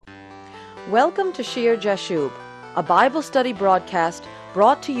Welcome to Shir Jashub, a Bible study broadcast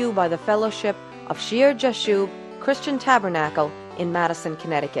brought to you by the Fellowship of Shir Jashub Christian Tabernacle in Madison,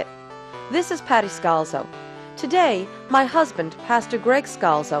 Connecticut. This is Patty Scalzo. Today, my husband, Pastor Greg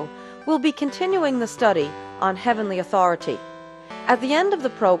Scalzo, will be continuing the study on heavenly authority. At the end of the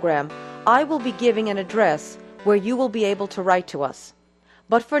program, I will be giving an address where you will be able to write to us.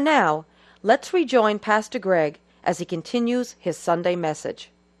 But for now, let's rejoin Pastor Greg as he continues his Sunday message.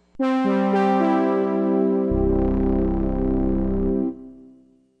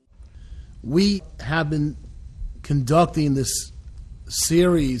 We have been conducting this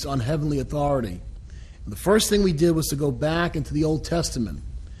series on heavenly authority. The first thing we did was to go back into the Old Testament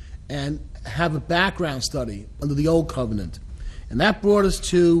and have a background study under the Old Covenant. And that brought us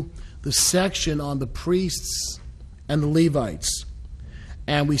to the section on the priests and the Levites.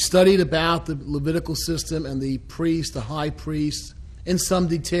 And we studied about the Levitical system and the priest, the high priest, in some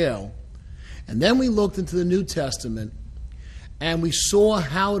detail. And then we looked into the New Testament and we saw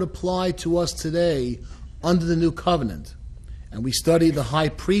how it applied to us today under the New Covenant. And we studied the high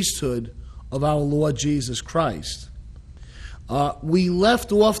priesthood of our Lord Jesus Christ. We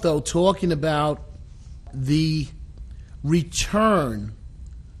left off, though, talking about the return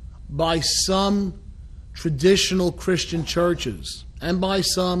by some traditional Christian churches and by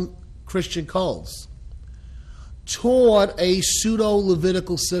some Christian cults toward a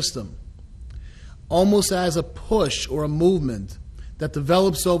pseudo-Levitical system, almost as a push or a movement that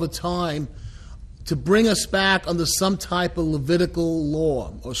develops over time to bring us back under some type of Levitical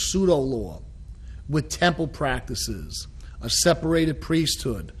law or pseudo-law with temple practices, a separated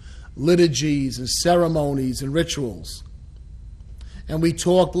priesthood, liturgies and ceremonies and rituals. And we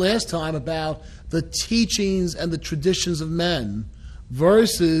talked last time about the teachings and the traditions of men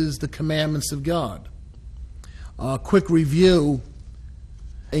versus the commandments of God. A quick review,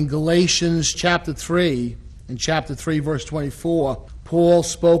 in Galatians chapter 3, in chapter 3 verse 24, Paul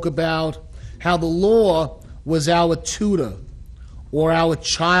spoke about how the law was our tutor or our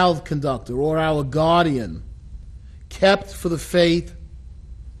child conductor or our guardian, kept for the faith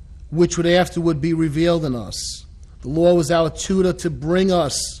which would afterward be revealed in us. The law was our tutor to bring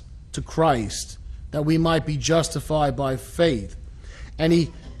us to Christ, that we might be justified by faith. And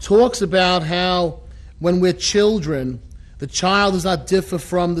he talks about how when we're children, the child does not differ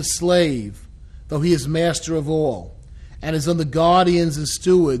from the slave, though he is master of all, and is under guardians and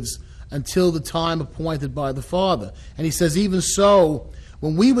stewards until the time appointed by the Father. And he says, even so,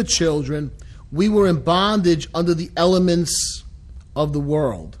 when we were children, we were in bondage under the elements of the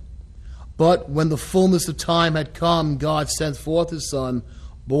world. But when the fullness of time had come, God sent forth his Son,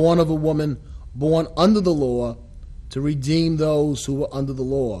 born of a woman, born under the law, to redeem those who were under the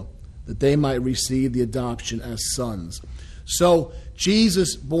law, that they might receive the adoption as sons. So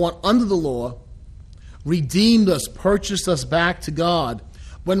Jesus, born under the law, redeemed us, purchased us back to God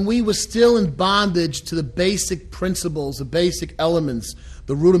when we were still in bondage to the basic principles, the basic elements,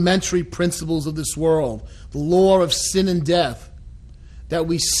 the rudimentary principles of this world, the law of sin and death, that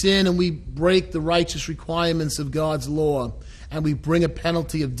we sin and we break the righteous requirements of God's law, and we bring a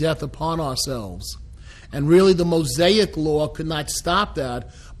penalty of death upon ourselves. And really the Mosaic law could not stop that,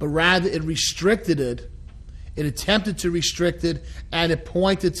 but rather it restricted it. It attempted to restrict it, and it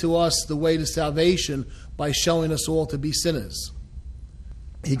pointed to us the way to salvation by showing us all to be sinners.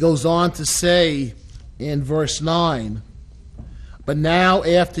 He goes on to say in verse 9, but now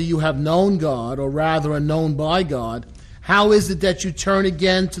after you have known God, or rather are known by God, how is it that you turn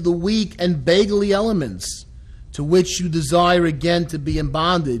again to the weak and beggarly elements, to which you desire again to be in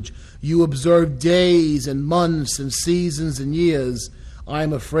bondage? You observe days and months and seasons and years. I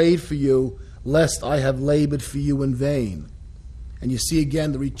am afraid for you, lest I have labored for you in vain. And you see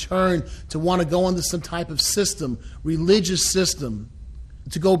again the return to want to go under some type of system, religious system,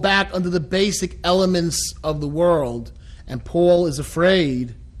 to go back under the basic elements of the world. And Paul is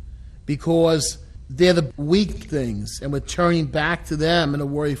afraid because they're the weak things, and we're turning back to them and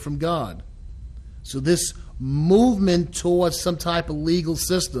away from God. So this movement towards some type of legal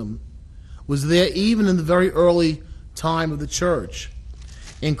system was there even in the very early time of the church.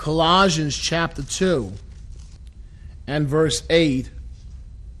 In Colossians chapter 2 and verse 8,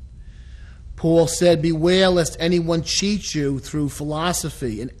 Paul said, beware lest anyone cheat you through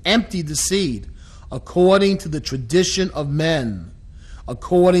philosophy and empty deceit, according to the tradition of men,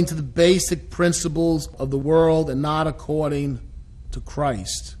 according to the basic principles of the world, and not according to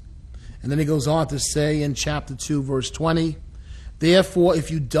Christ. And then he goes on to say in chapter 2, verse 20, therefore, if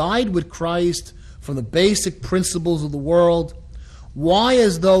you died with Christ from the basic principles of the world, why,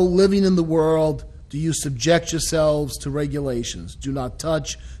 as though living in the world, do you subject yourselves to regulations. Do not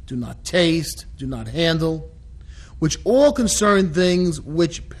touch, do not taste, do not handle, which all concern things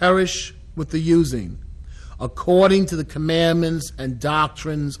which perish with the using, according to the commandments and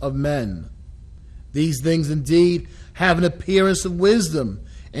doctrines of men. These things indeed have an appearance of wisdom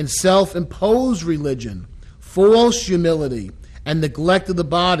and self-imposed religion, false humility, and neglect of the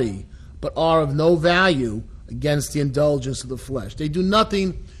body, but are of no value against the indulgence of the flesh. They do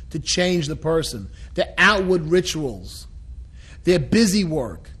nothing to change the person. They're outward rituals. They're busy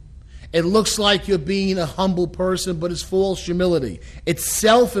work. It looks like you're being a humble person, but it's false humility. It's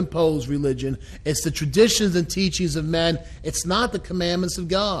self-imposed religion. It's the traditions and teachings of men. It's not the commandments of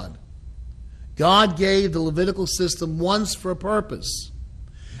God. God gave the Levitical system once for a purpose.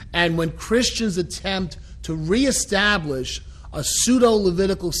 And when Christians attempt to reestablish a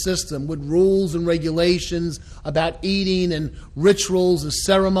pseudo-Levitical system with rules and regulations about eating and rituals and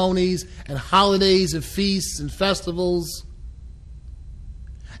ceremonies and holidays and feasts and festivals,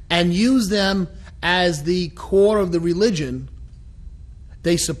 and use them as the core of the religion,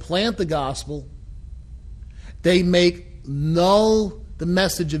 they supplant the gospel. They make null the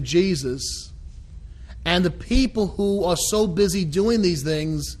message of Jesus. And the people who are so busy doing these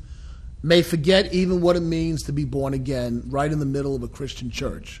things may forget even what it means to be born again right in the middle of a Christian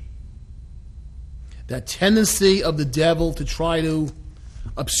church. That tendency of the devil to try to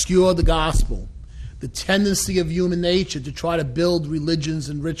obscure the gospel, the tendency of human nature to try to build religions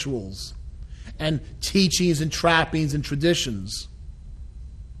and rituals and teachings and trappings and traditions,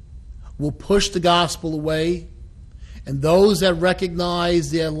 will push the gospel away, and those that recognize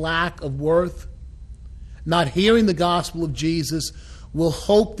their lack of worth, not hearing the gospel of Jesus, will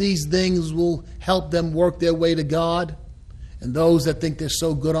hope these things will help them work their way to God. And those that think they're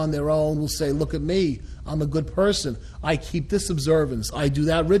so good on their own will say, look at me, I'm a good person. I keep this observance. I do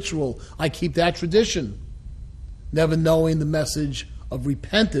that ritual. I keep that tradition. Never knowing the message of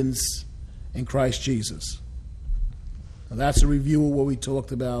repentance in Christ Jesus. Now that's a review of what we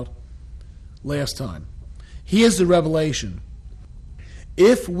talked about last time. Here's the revelation.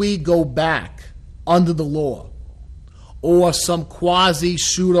 If we go back under the law, or some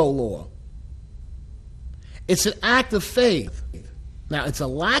quasi-pseudo-law, it's an act of faith. Now, it's a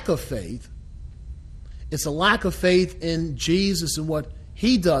lack of faith. It's a lack of faith in Jesus and what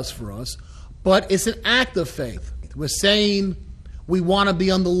he does for us, but it's an act of faith. We're saying we want to be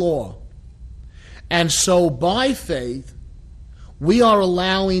under law. And so by faith, we are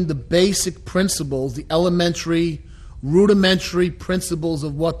allowing the basic principles, the elementary, rudimentary principles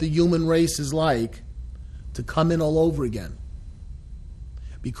of what the human race is like, to come in all over again.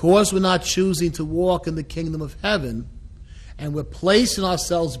 Because we're not choosing to walk in the kingdom of heaven, and we're placing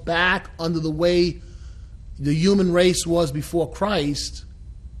ourselves back under the way the human race was before Christ,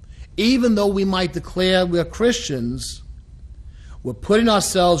 even though we might declare we're Christians, we're putting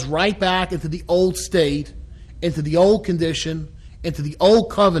ourselves right back into the old state, into the old condition, into the old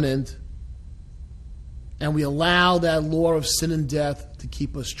covenant, and we allow that law of sin and death to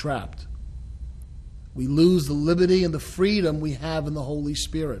keep us trapped. We lose the liberty and the freedom we have in the Holy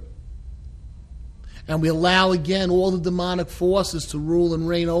Spirit. And we allow again all the demonic forces to rule and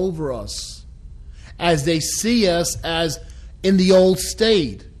reign over us as they see us as in the old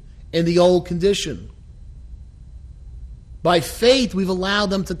state, in the old condition. By faith, we've allowed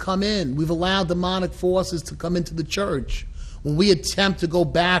them to come in. We've allowed demonic forces to come into the church when we attempt to go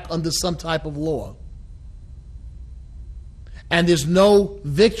back under some type of law. And there's no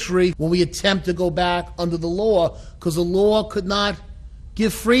victory when we attempt to go back under the law, because the law could not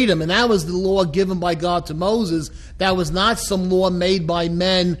give freedom. And that was the law given by God to Moses. That was not some law made by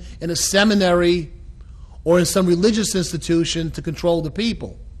men in a seminary or in some religious institution to control the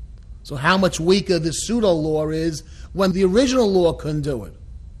people. So how much weaker this pseudo-law is when the original law couldn't do it.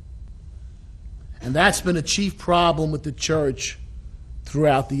 And that's been a chief problem with the church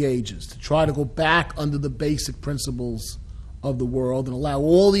throughout the ages, to try to go back under the basic principles of the world and allow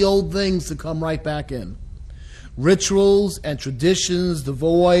all the old things to come right back in. Rituals and traditions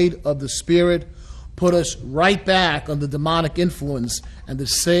devoid of the Spirit put us right back under demonic influence and the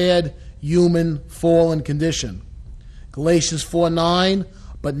sad human fallen condition. Galatians 4:9,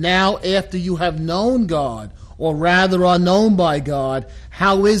 but now after you have known God, or rather are known by God,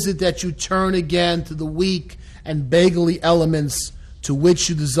 how is it that you turn again to the weak and beggarly elements to which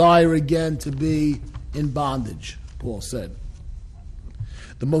you desire again to be in bondage? Paul said.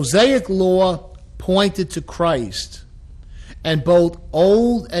 The Mosaic law pointed to Christ, and both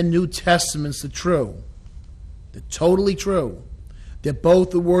Old and New Testaments are true. They're totally true. They're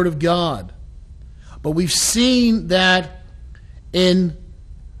both the Word of God. But we've seen that in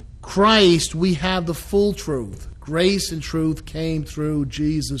Christ, we have the full truth. Grace and truth came through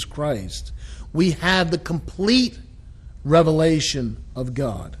Jesus Christ. We have the complete revelation of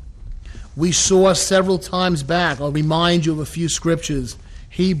God. We saw several times back, I'll remind you of a few scriptures.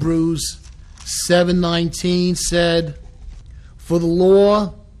 Hebrews 7:19 said, "For the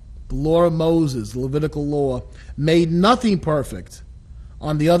law of Moses, the Levitical law, made nothing perfect.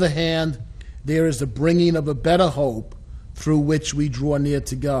 On the other hand, there is the bringing of a better hope through which we draw near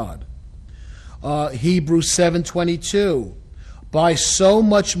to God." Hebrews 7:22, "By so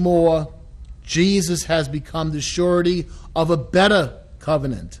much more, Jesus has become the surety of a better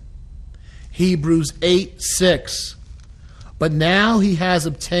covenant." Hebrews 8:6, "But now he has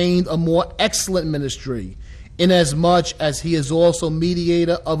obtained a more excellent ministry, inasmuch as he is also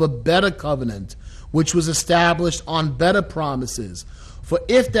mediator of a better covenant, which was established on better promises. For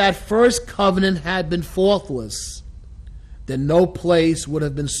if that first covenant had been faultless, then no place would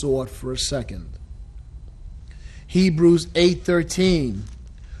have been sought for a second." Hebrews 8:13,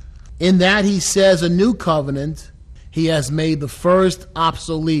 "In that he says a new covenant, he has made the first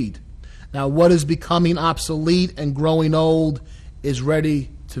obsolete." Now what is becoming obsolete and growing old is ready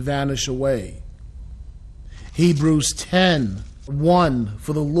to vanish away. Hebrews 10:1,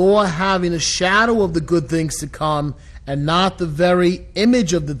 "For the law, having a shadow of the good things to come, and not the very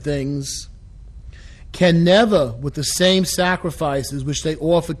image of the things, can never, with the same sacrifices which they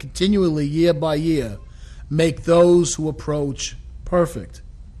offer continually year by year, make those who approach perfect."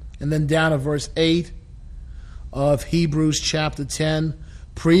 And then down to verse 8 of Hebrews chapter 10,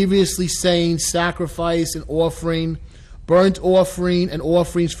 "Previously saying, sacrifice and offering, burnt offering and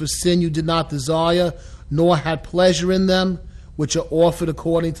offerings for sin you did not desire, nor had pleasure in them, which are offered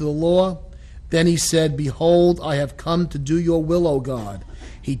according to the law. Then he said, Behold, I have come to do your will, O God.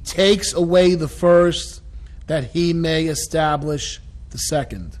 He takes away the first, that he may establish the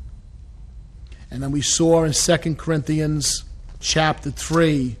second." And then we saw in 2 Corinthians chapter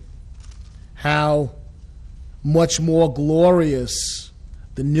 3 how much more glorious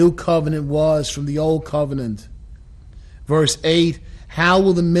the new covenant was from the old covenant. Verse 8, "How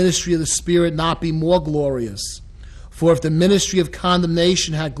will the ministry of the Spirit not be more glorious? For if the ministry of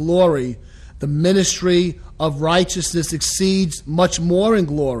condemnation had glory, the ministry of righteousness exceeds much more in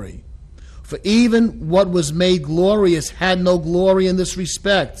glory. For even what was made glorious had no glory in this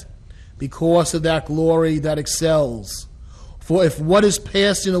respect, because of that glory that excels. For if what is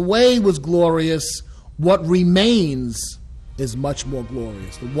passing away was glorious, what remains is much more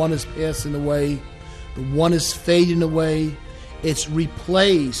glorious." The one is passing away, the one is fading away, it's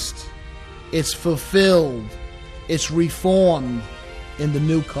replaced, it's fulfilled, it's reformed in the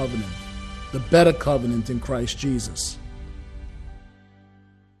new covenant, the better covenant in Christ Jesus.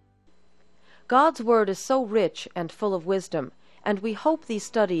 God's Word is so rich and full of wisdom, and we hope these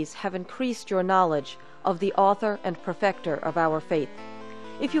studies have increased your knowledge of the author and perfecter of our faith.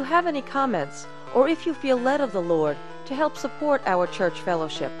 If you have any comments, or if you feel led of the Lord to help support our church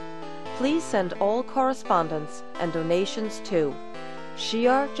fellowship, please send all correspondence and donations to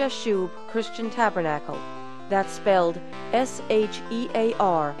Shear Jashub Christian Tabernacle. That's spelled SHEAR-JASHUB.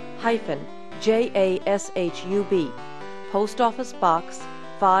 Post Office Box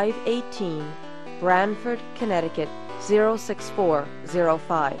 518, Branford, Connecticut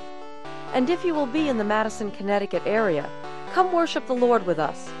 06405. And if you will be in the Madison, Connecticut area, come worship the Lord with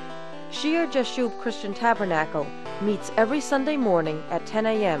us. Shear Jashub Christian Tabernacle meets every Sunday morning at 10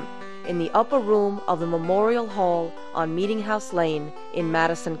 a.m. in the upper room of the Memorial Hall on Meeting House Lane in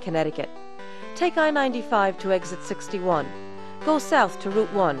Madison, Connecticut. Take I-95 to exit 61. Go south to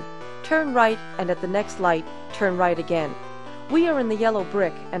Route 1. Turn right, and at the next light, turn right again. We are in the yellow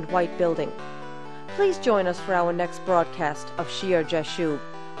brick and white building. Please join us for our next broadcast of Shear Jashub,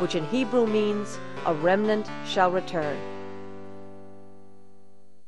 which in Hebrew means, a remnant shall return.